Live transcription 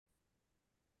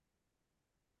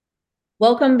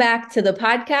Welcome back to the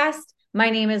podcast. My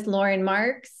name is Lauren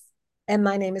Marks. And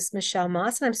my name is Michelle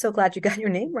Moss, and I'm so glad you got your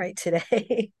name right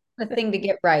today. The thing to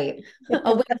get right.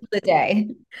 A win for the day.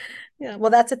 Yeah,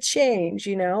 well, that's a change,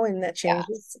 and that Yeah.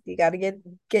 changes. You got to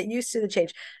get used to the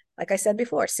change. Like I said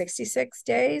before, 66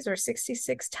 days or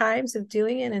 66 times of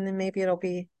doing it, and then maybe it'll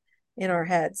be in our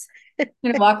heads. I'm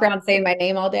gonna walk around saying my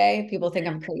name all day. People think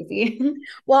I'm crazy.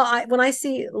 Well, when I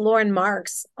see Lauren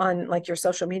Marks on like your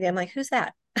social media, I'm like, who's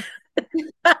that?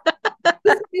 Who's a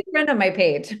new friend on my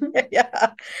page?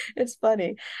 Yeah, it's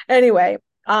funny. Anyway,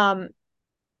 um,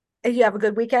 you have a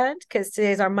good weekend because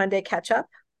today's our Monday catch up.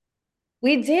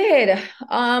 We did.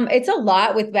 It's a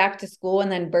lot with back to school and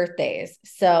then birthdays.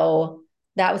 So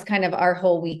that was kind of our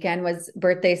whole weekend was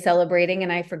birthday celebrating.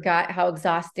 And I forgot how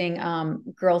exhausting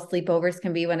girl sleepovers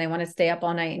can be when they want to stay up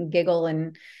all night and giggle.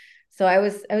 And so I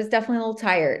was definitely a little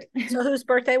tired. So whose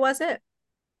birthday was it?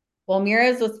 Well,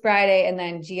 Mira's was Friday and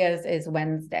then Gia's is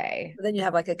Wednesday. Then you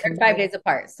have like a They're 5 days combined.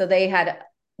 apart. So they had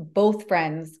both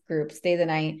friends groups stay the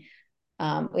night.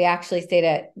 We actually stayed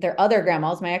at their other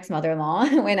grandma's, my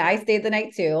ex-mother-in-law, when I stayed the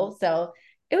night too. So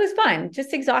it was fun,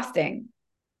 just exhausting.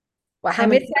 Well, how I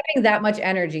miss many having that much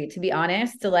energy, to be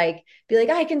honest, to like be like,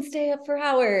 I can stay up for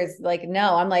hours. Like,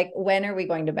 no, I'm like, when are we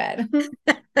going to bed?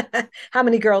 I how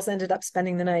many girls ended up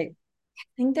spending the night?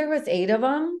 think there was 8 of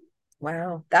them.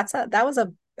 Wow, that was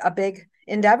a big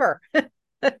endeavor. Yeah,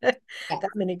 That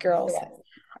many it girls.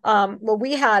 was. Well,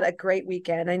 we had a great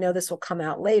weekend. I know this will come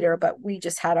out later, but we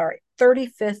just had our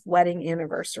 35th wedding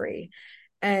anniversary.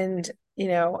 And,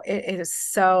 it is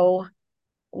so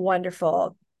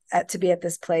wonderful to be at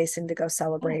this place and to go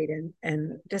celebrate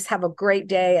and just have a great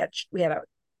day.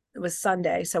 It was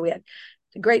Sunday. So we had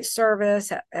a great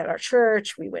service at our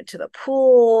church. We went to the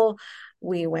pool.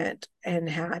 We went and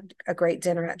had a great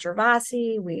dinner at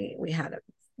Gervasi. We had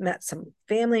met some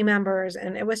family members,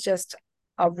 and it was just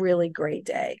a really great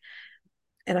day.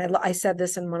 And I said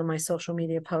this in one of my social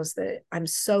media posts that I'm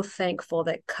so thankful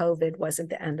that COVID wasn't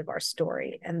the end of our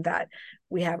story and that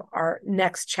we have our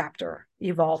next chapter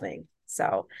evolving.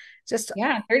 So just,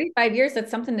 Yeah, 35 years,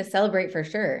 that's something to celebrate for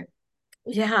sure.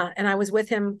 yeah. And I was with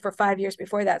him for 5 years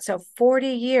before that. So 40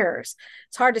 years.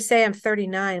 It's hard to say I'm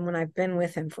 39 when I've been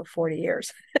with him for 40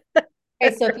 years.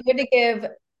 Okay, so if you had to give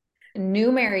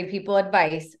new married people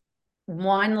advice,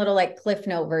 one little like Cliff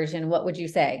Note version, what would you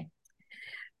say?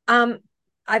 Um,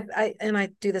 I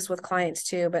do this with clients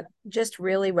too, but just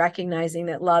really recognizing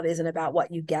that love isn't about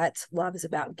what you get. Love is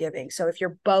about giving. So if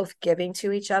you're both giving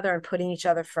to each other and putting each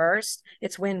other first,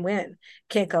 it's win-win.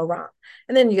 Can't go wrong.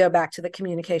 And then you go back to the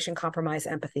communication, compromise,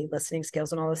 empathy, listening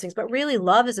skills, and all those things. But really,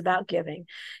 love is about giving.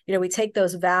 We take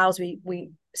those vows.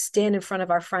 We stand in front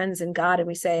of our friends and God and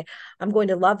we say, I'm going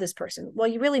to love this person. Well,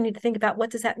 you really need to think about what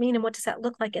does that mean and what does that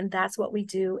look like? And that's what we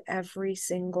do every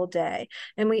single day.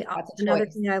 And That's a another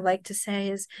choice. thing I like to say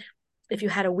is if you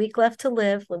had a week left to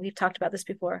live, we've talked about this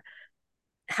before,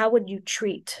 how would you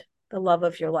treat the love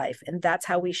of your life? And that's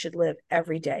how we should live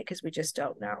every day because we just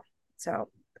don't know. So,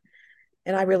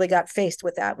 and I really got faced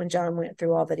with that when John went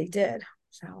through all that he did.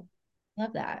 So,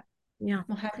 Love that. yeah.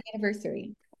 Well, happy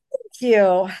anniversary. Thank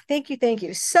you. Thank you. Thank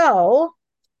you. So,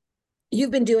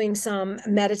 you've been doing some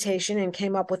meditation and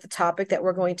came up with a topic that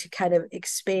we're going to kind of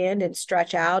expand and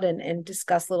stretch out and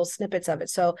discuss little snippets of it.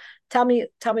 So tell me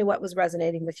what was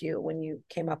resonating with you when you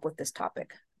came up with this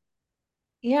topic.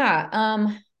 Yeah.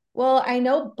 Well, I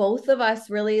know both of us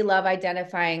really love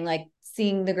identifying, like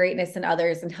seeing the greatness in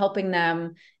others and helping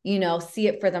them, see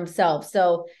it for themselves.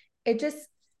 So it just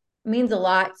means a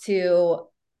lot to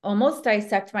almost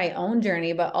dissect my own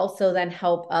journey, but also then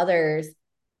help others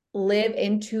live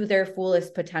into their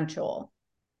fullest potential,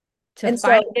 to And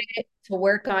find so it, to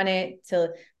work on it, to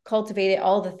cultivate it,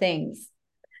 all the things.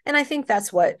 and I think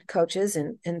that's what coaches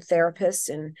and therapists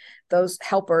and those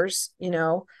helpers,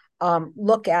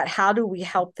 look at how do we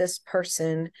help this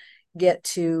person get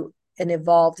to an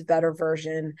evolved, better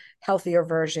version, healthier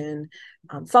version,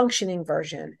 functioning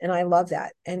version. And I love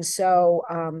that. And so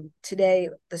today,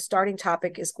 the starting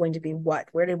topic is going to be what?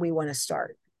 Where did we want to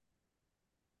start?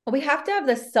 We have to have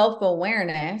the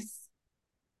self-awareness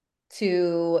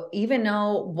to even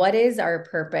know what is our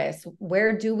purpose.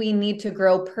 Where do we need to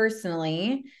grow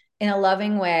personally in a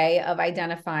loving way of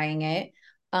identifying it?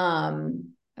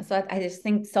 So I just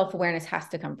think self-awareness has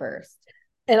to come first.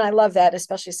 And I love that,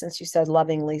 especially since you said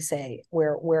lovingly say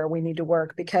where we need to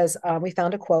work, because we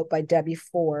found a quote by Debbie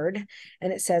Ford,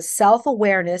 and it says,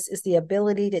 "Self-awareness is the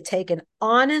ability to take an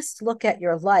honest look at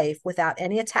your life without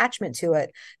any attachment to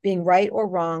it being right or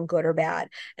wrong, good or bad."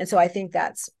 And so I think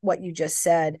that's what you just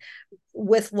said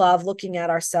with love, looking at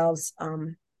ourselves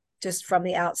just from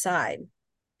the outside.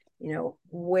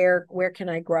 where can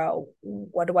I grow?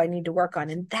 What do I need to work on?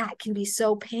 And that can be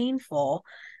so painful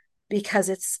because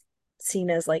it's seen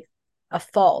as like a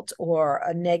fault or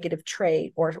a negative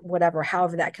trait or whatever,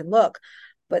 however that can look.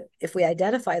 But if we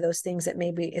identify those things that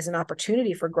maybe is an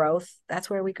opportunity for growth, that's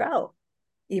where we go,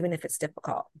 even if it's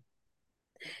difficult.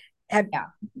 Have, Yeah.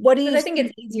 what do Because you I think see?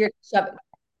 it's easier to shove.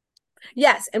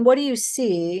 Yes. And what do you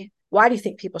see? Why do you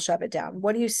think people shove it down?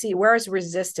 What do you see? Where is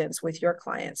resistance with your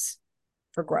clients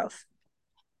for growth?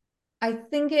 I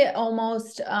think it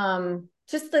almost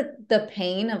just the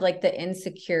pain of like the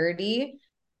insecurity.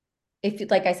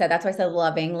 If like I said, that's why I said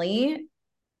lovingly,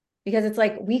 because it's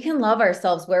like we can love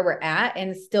ourselves where we're at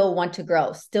and still want to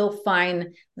grow, still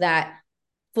find that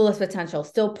fullest potential,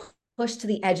 still push to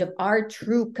the edge of our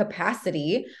true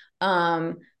capacity.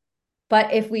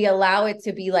 But if we allow it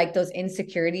to be like those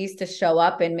insecurities to show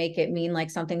up and make it mean like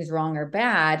something's wrong or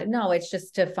bad, no, it's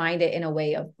just to find it in a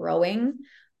way of growing.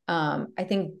 I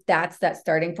think that's that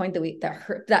starting point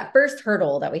that first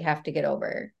hurdle that we have to get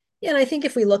over. Yeah, and I think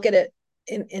if we look at it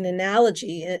in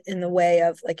analogy in the way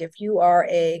of like if you are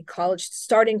a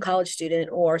starting college student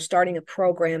or starting a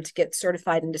program to get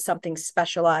certified into something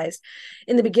specialized,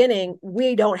 in the beginning,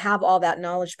 we don't have all that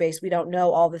knowledge base. We don't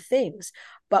know all the things,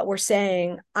 but we're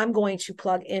saying, I'm going to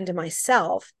plug into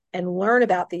myself and learn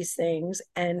about these things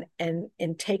and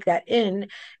take that in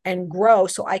and grow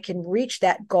so I can reach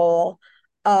that goal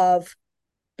of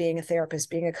being a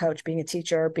therapist, being a coach, being a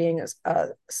teacher, being a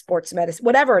sports medicine,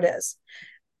 whatever it is.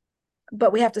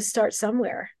 But we have to start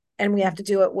somewhere, and we have to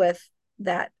do it with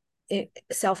that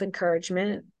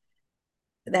self-encouragement,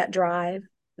 that drive,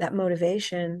 that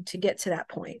motivation to get to that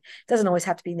point. It doesn't always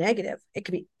have to be negative. It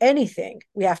could be anything.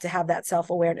 We have to have that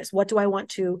self-awareness. What do I want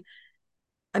to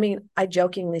I mean, I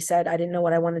jokingly said I didn't know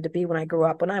what I wanted to be when I grew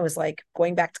up, when I was like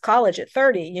going back to college at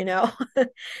 30.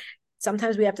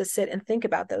 Sometimes we have to sit and think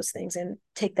about those things and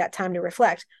take that time to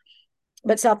reflect.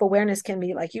 But self-awareness can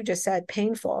be, like you just said,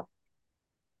 painful,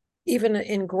 even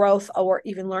in growth or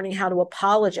even learning how to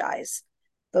apologize.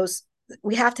 Those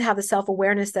We have to have the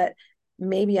self-awareness that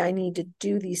maybe I need to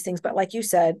do these things. But like you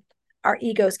said, our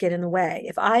egos get in the way.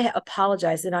 If I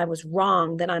apologize that I was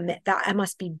wrong, then I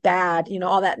must be bad.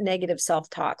 All that negative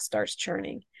self-talk starts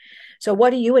churning. So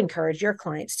what do you encourage your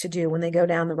clients to do when they go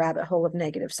down the rabbit hole of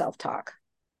negative self-talk?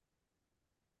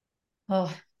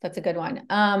 Oh, that's a good one.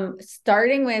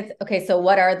 Starting with, okay, so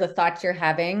what are the thoughts you're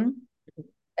having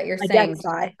that you're saying to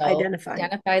yourself? Identify.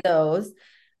 Identify those.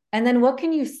 And then what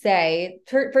can you say?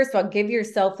 First of all, give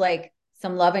yourself like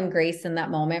some love and grace in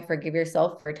that moment. Forgive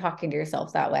yourself for talking to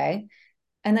yourself that way.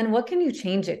 And then what can you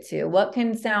change it to? What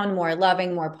can sound more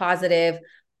loving, more positive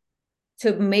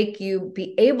to make you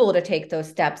be able to take those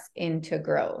steps into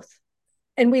growth?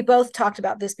 And we both talked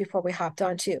about this before we hopped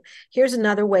on too. Here's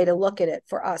another way to look at it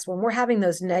for us. When we're having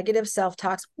those negative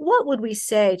self-talks, what would we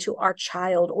say to our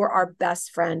child or our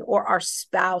best friend or our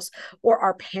spouse or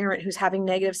our parent who's having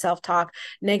negative self-talk,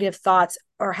 negative thoughts,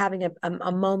 or having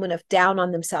a moment of down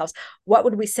on themselves? What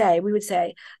would we say? We would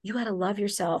say, you got to love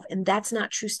yourself. And that's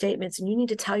not true statements. And you need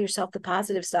to tell yourself the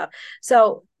positive stuff.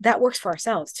 So that works for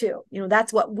ourselves too.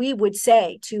 That's what we would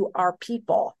say to our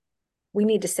people. We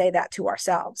need to say that to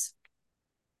ourselves.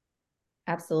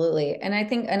 Absolutely. And I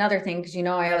think another thing, because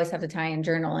I always have to tie in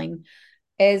journaling,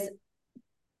 is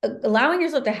allowing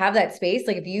yourself to have that space.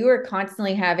 Like if you are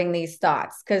constantly having these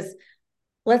thoughts, because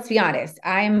let's be honest,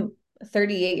 I'm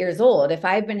 38 years old. If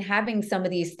I've been having some of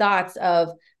these thoughts of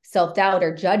self-doubt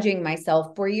or judging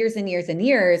myself for years and years and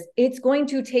years, it's going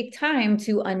to take time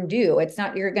to undo. It's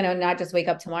not, you're going to not just wake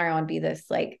up tomorrow and be this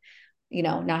like,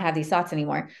 not have these thoughts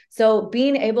anymore. So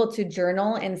being able to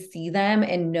journal and see them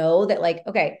and know that like,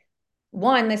 okay,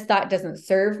 one, this thought doesn't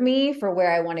serve me for where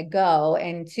I want to go.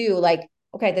 And two, like,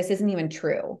 okay, this isn't even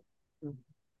true.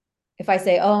 If I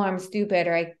say, oh, I'm stupid,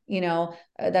 or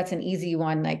that's an easy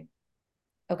one. Like,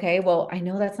 okay, well, I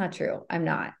know that's not true. I'm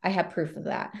not. I have proof of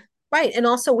that. Right. And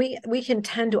also we can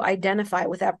tend to identify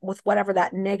with whatever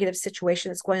that negative situation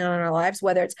that's going on in our lives,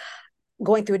 whether it's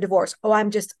going through a divorce. Oh,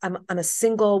 I'm a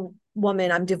single woman,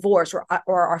 I'm divorced, or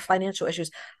our financial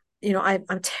issues.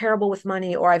 I'm terrible with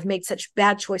money, or I've made such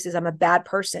bad choices, I'm a bad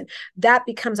person. That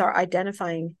becomes our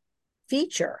identifying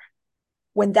feature,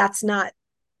 when that's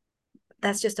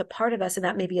just a part of us, and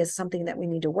that maybe is something that we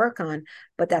need to work on,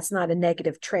 but that's not a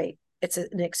negative trait. It's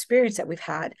an experience that we've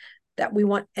had that we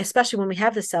want, especially when we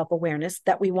have the self-awareness,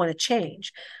 that we want to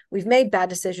change. We've made bad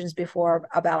decisions before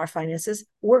about our finances.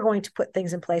 We're going to put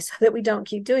things in place so that we don't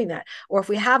keep doing that. Or if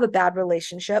we have a bad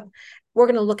relationship, we're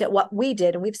going to look at what we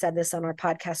did. And we've said this on our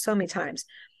podcast so many times.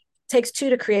 It takes two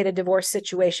to create a divorce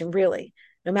situation, really.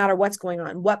 no matter what's going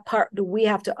on? What part do we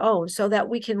have to own so that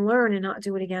we can learn and not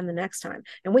do it again the next time?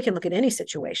 And we can look at any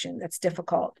situation that's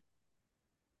difficult.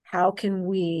 How can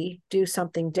we do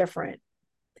something different?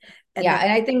 And Yeah. then,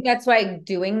 And I think that's why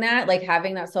doing that, like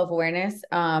having that self-awareness,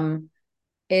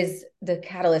 is the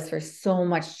catalyst for so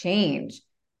much change.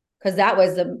 Cause that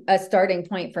was a starting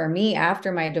point for me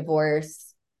after my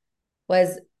divorce,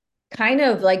 was kind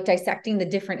of like dissecting the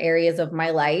different areas of my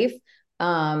life,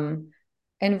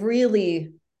 and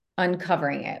really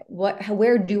uncovering it.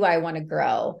 Where do I want to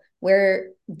grow? Where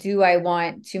do I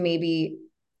want to maybe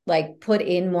like put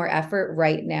in more effort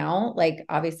right now? Like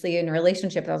obviously in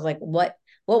relationships, I was like, what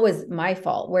was my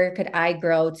fault? Where could I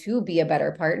grow to be a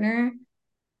better partner?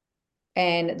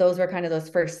 And those were kind of those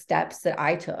first steps that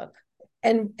I took.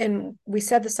 and we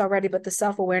said this already, but the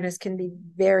self-awareness can be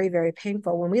very, very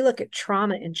painful when we look at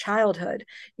trauma in childhood,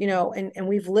 and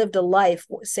we've lived a life.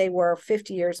 Say we're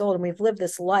 50 years old and we've lived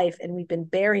this life and we've been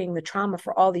burying the trauma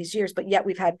for all these years, but yet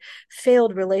we've had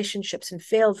failed relationships and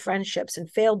failed friendships and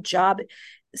failed job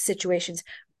situations.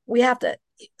 We have to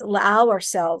allow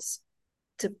ourselves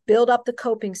to build up the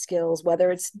coping skills,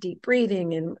 whether it's deep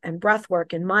breathing and breath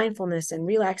work and mindfulness and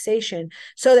relaxation,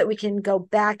 so that we can go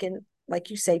back and,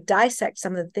 like you say, dissect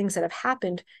some of the things that have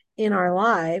happened in our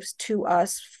lives to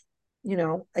us,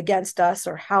 against us,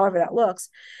 or however that looks,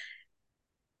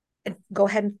 and go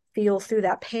ahead and feel through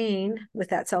that pain with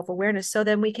that self-awareness, so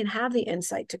then we can have the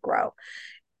insight to grow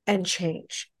and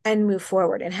change and move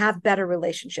forward and have better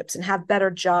relationships and have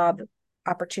better job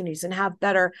opportunities and have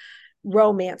better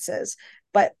romances.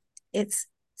 But it's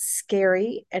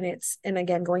scary. And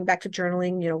again, going back to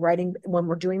journaling, writing when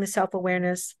we're doing the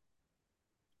self-awareness,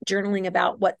 journaling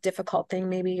about what difficult thing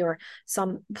maybe, or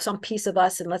some piece of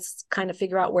us, and let's kind of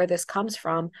figure out where this comes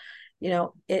from.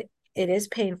 It is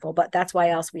painful, but that's why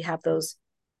else we have those,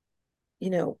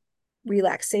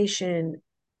 relaxation,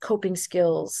 coping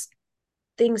skills,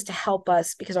 things to help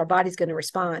us, because our body's going to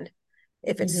respond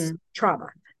if it's Mm-hmm. trauma.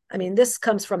 I mean, this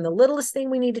comes from the littlest thing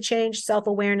we need to change,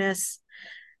 self-awareness,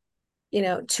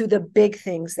 to the big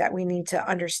things that we need to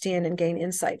understand and gain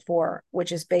insight for,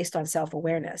 which is based on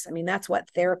self-awareness. I mean, that's what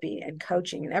therapy and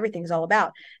coaching and everything's all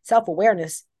about.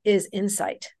 Self-awareness is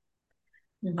insight.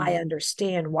 I Mm-hmm.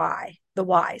 understand why, the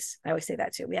whys. I always say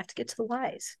that too. We have to get to the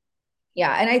whys.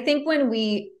 Yeah. And I think when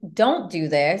we don't do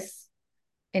this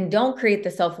and don't create the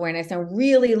self-awareness and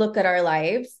really look at our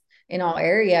lives in all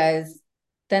areas,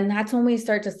 then that's when we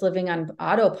start just living on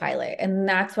autopilot. And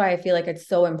that's why I feel like it's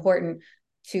so important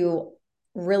to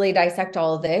really dissect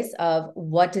all of this of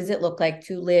what does it look like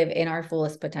to live in our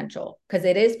fullest potential? Because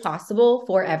it is possible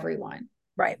for everyone.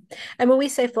 Right. And when we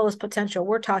say fullest potential,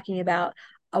 we're talking about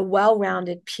a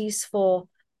well-rounded, peaceful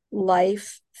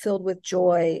life filled with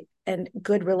joy and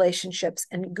good relationships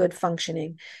and good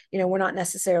functioning. We're not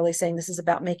necessarily saying this is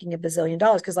about making $1 billion,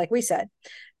 because like we said,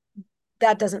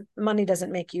 money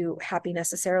doesn't make you happy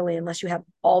necessarily unless you have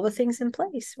all the things in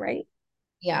place, right?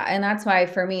 Yeah. And that's why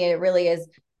for me, it really is.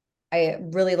 I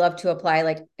really love to apply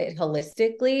like it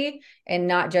holistically and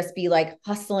not just be like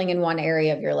hustling in one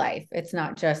area of your life. It's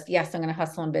not just, yes, I'm going to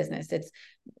hustle in business. It's,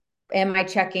 am I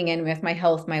checking in with my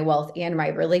health, my wealth, and my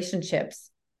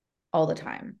relationships all the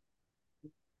time?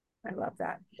 I love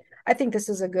that. I think this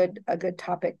is a good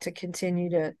topic to continue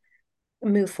to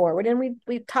move forward. And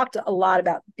we've talked a lot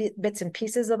about bits and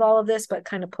pieces of all of this, but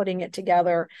kind of putting it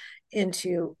together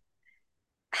into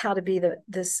how to be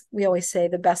this, we always say,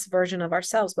 the best version of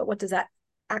ourselves. But what does that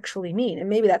actually mean? And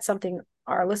maybe that's something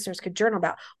our listeners could journal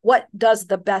about. What does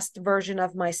the best version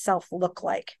of myself look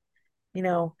like? You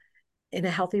know, in a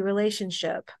healthy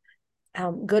relationship,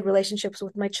 good relationships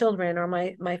with my children, or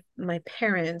my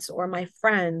parents, or my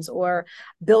friends, or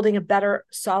building a better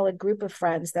solid group of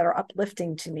friends that are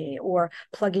uplifting to me, or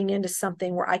plugging into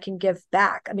something where I can give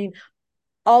back. I mean,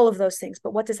 all of those things.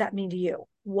 But what does that mean to you?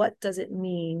 What does it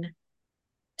mean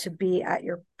to be at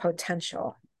your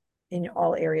potential in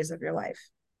all areas of your life?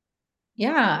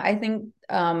 Yeah, I think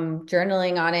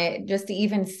journaling on it just to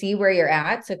even see where you're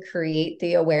at, to create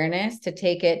the awareness, to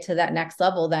take it to that next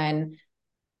level then,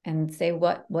 and say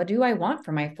what do I want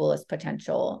for my fullest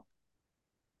potential?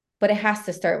 But it has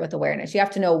to start with awareness. You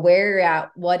have to know where you're at.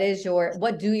 What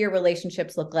do your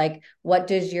relationships look like? What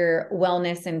does your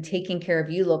wellness and taking care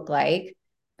of you look like?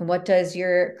 And what does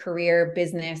your career,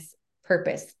 business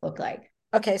purpose look like?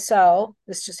 Okay, so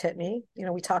this just hit me.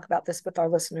 We talk about this with our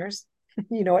listeners.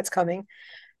 It's coming.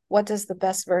 What does the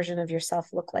best version of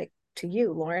yourself look like to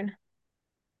you, Lauren?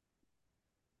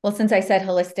 Well, since I said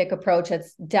holistic approach,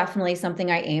 it's definitely something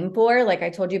I aim for. Like I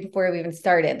told you before we even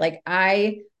started, like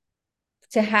I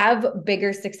to have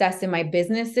bigger success in my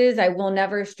businesses, I will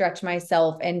never stretch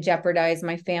myself and jeopardize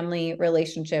my family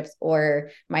relationships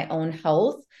or my own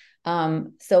health.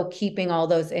 So keeping all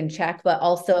those in check, but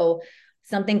also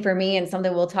something for me and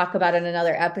something we'll talk about in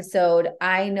another episode.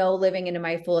 I know living into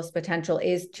my fullest potential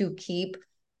is to keep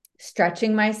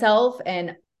stretching myself.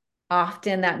 And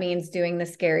often that means doing the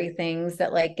scary things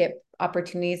that like get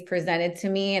opportunities presented to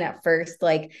me. And at first,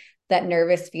 like that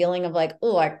nervous feeling of like,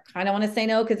 oh, I kind of want to say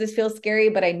no because this feels scary,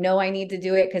 but I know I need to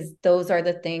do it because those are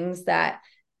the things that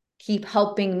keep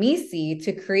helping me see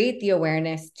to create the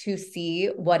awareness to see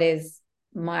what is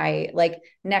my like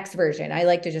next version. I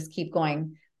like to just keep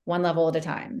going one level at a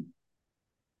time.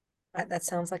 That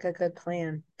sounds like a good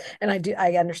plan. And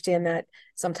I understand that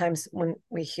sometimes when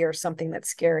we hear something that's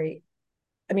scary,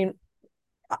 I mean,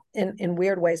 in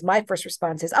weird ways, my first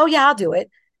response is, oh yeah, I'll do it,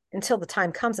 until the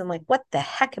time comes. I'm like, what the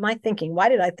heck am I thinking? Why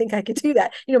did I think I could do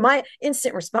that? My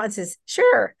instant response is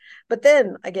sure. But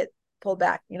then I get pulled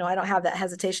back. I don't have that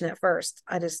hesitation at first.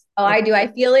 I just, Oh, I do. I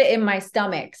feel it in my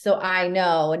stomach. So I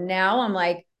know. And now I'm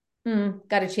like,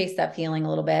 got to chase that feeling a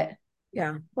little bit.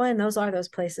 yeah. Well, and those are those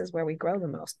places where we grow the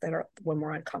most, that are when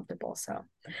we're uncomfortable.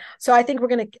 So I think we're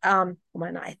going to,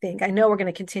 well, I know we're going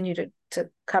to continue to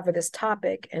cover this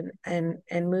topic and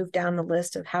move down the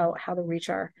list of how to reach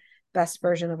our best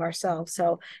version of ourselves.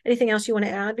 So anything else you want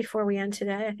to add before we end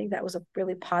today? I think that was a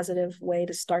really positive way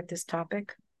to start this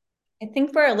topic. I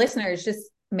think for our listeners, just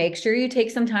make sure you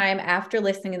take some time after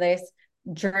listening to this,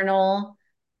 journal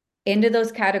into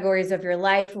those categories of your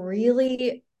life,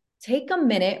 really take a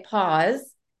minute,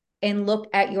 pause, and look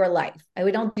at your life. And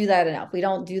we don't do that enough. We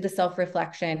don't do the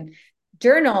self-reflection.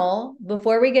 Journal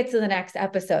before we get to the next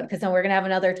episode, because then we're going to have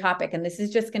another topic, and this is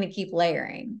just going to keep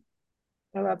layering.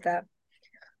 I love that.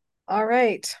 All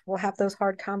right. We'll have those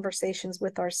hard conversations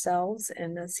with ourselves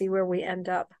and see where we end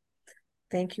up.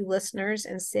 Thank you, listeners,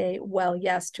 and say, well,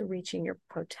 yes, to reaching your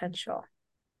potential.